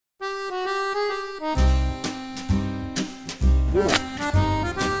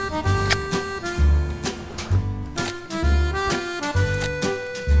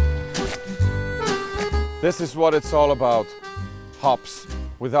This is what it's all about. Hops.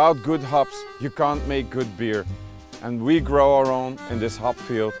 Without good hops, you can't make good beer. And we grow our own in this hop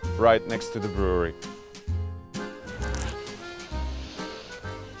field right next to the brewery.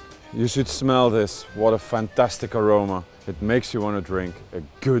 You should smell this. What a fantastic aroma. It makes you want to drink a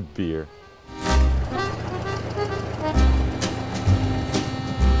good beer.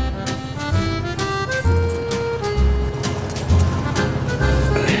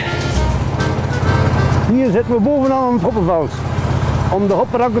 Hier zitten we bovenaan het hoppenveld om de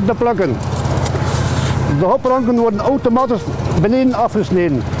hopranken te plukken. De hopranken worden automatisch beneden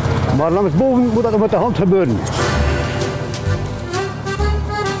afgesneden, maar langs boven moet dat met de hand gebeuren.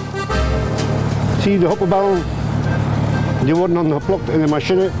 Zie je de hoppenballen? Die worden dan geplukt in de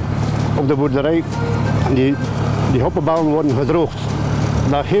machine op de boerderij en die hoppenballen worden gedroogd.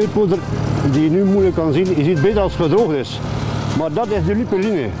 Dat geelpoeder die je nu moeilijk kan zien, je ziet beter als het gedroogd is. Maar dat is de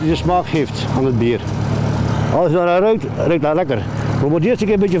lupuline die de smaak geeft aan het bier. Als je daar ruikt, ruikt dat lekker. We moeten eerst een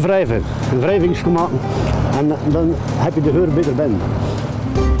keer een beetje wrijven, een wrijving maken en dan heb je de geur beter binnen.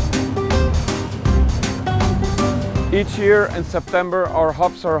 Each year in September our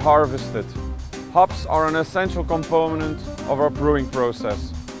hops are harvested. Hops are an essential component of our brewing process.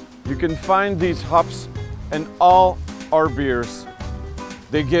 You can find these hops in all our beers.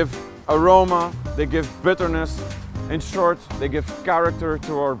 They give aroma, they give bitterness. In short, they give character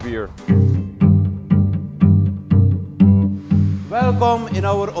to our beer. Welcome in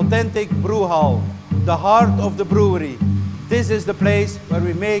our authentic Brewhall, the heart of the brewery. This is the place where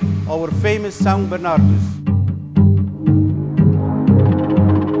we make our famous StBernardus.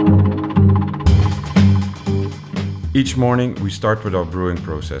 Each morning we start with our brewing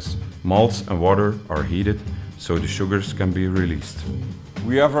process. Malts and water are heated so the sugars can be released.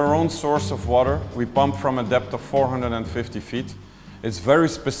 We have our own source of water. We pump from a depth of 450 feet. It's very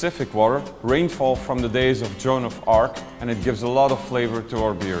specific water, rainfall from the days of Joan of Arc, and it gives a lot of flavor to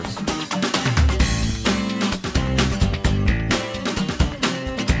our beers.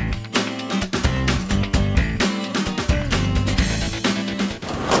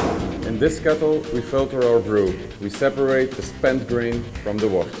 In this kettle, we filter our brew. We separate the spent grain from the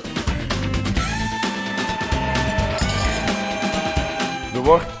wort. The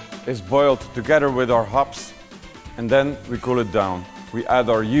wort is boiled together with our hops, and then we cool it down. We add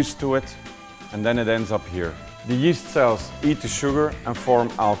our yeast to it, and then it ends up here. The yeast cells eat the sugar and form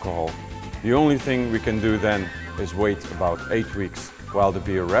alcohol. The only thing we can do then is wait about 8 weeks while the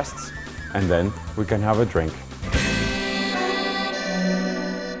beer rests, and then we can have a drink.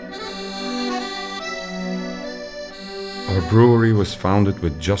 Our brewery was founded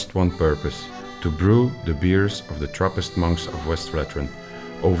with just one purpose: to brew the beers of the Trappist monks of West Vleteren.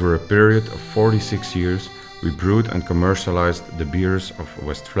 Over a period of 46 years, we brewed and commercialized the beers of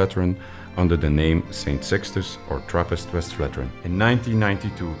West Vleteren under the name St. Sixtus or Trappist West Vleteren. In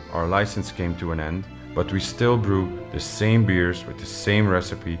 1992, our license came to an end, but we still brew the same beers with the same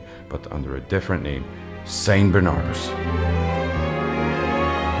recipe, but under a different name, StBernardus.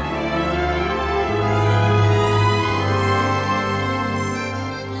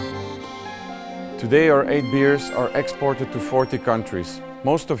 Today our 8 beers are exported to 40 countries,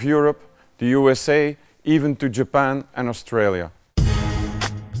 most of Europe, the USA, even to Japan and Australia.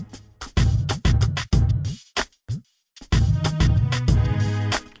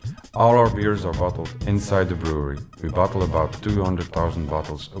 All our beers are bottled inside the brewery. We bottle about 200,000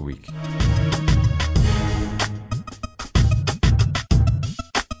 bottles a week.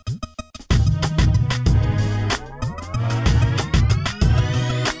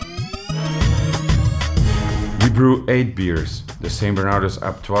 We brew 8 beers. The StBernardus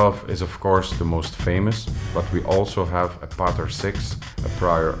Ab 12 is of course the most famous, but we also have a Pater 6, a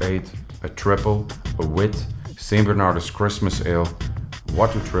Prior 8, a Triple, a Wit, StBernardus Christmas Ale,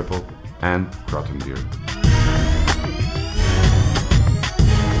 Watou Triple and Grottenbier.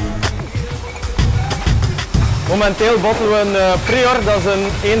 Momenteel bottelen we een Prior, dat is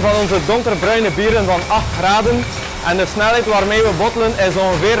een van onze donkerbruine bieren van 8 graden. En de snelheid waarmee we bottelen is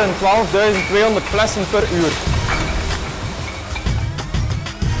ongeveer een 12.200 flessen per uur.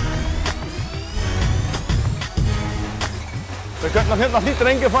 We kunnen nog niet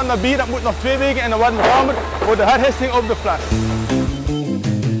drinken van dat bier, dat moet nog 2 weken in de warme kamer voor de hergisting op de fles.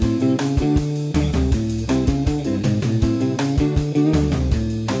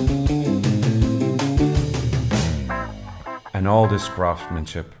 And all this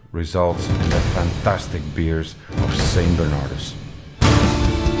craftsmanship results in the fantastic beers of StBernardus.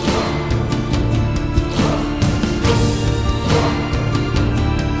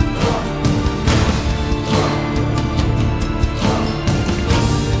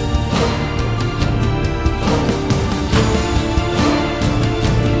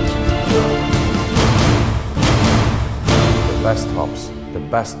 best hops, the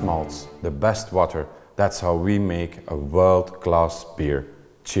best malts, the best water. That's how we make a world-class beer.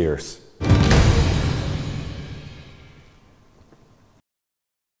 Cheers!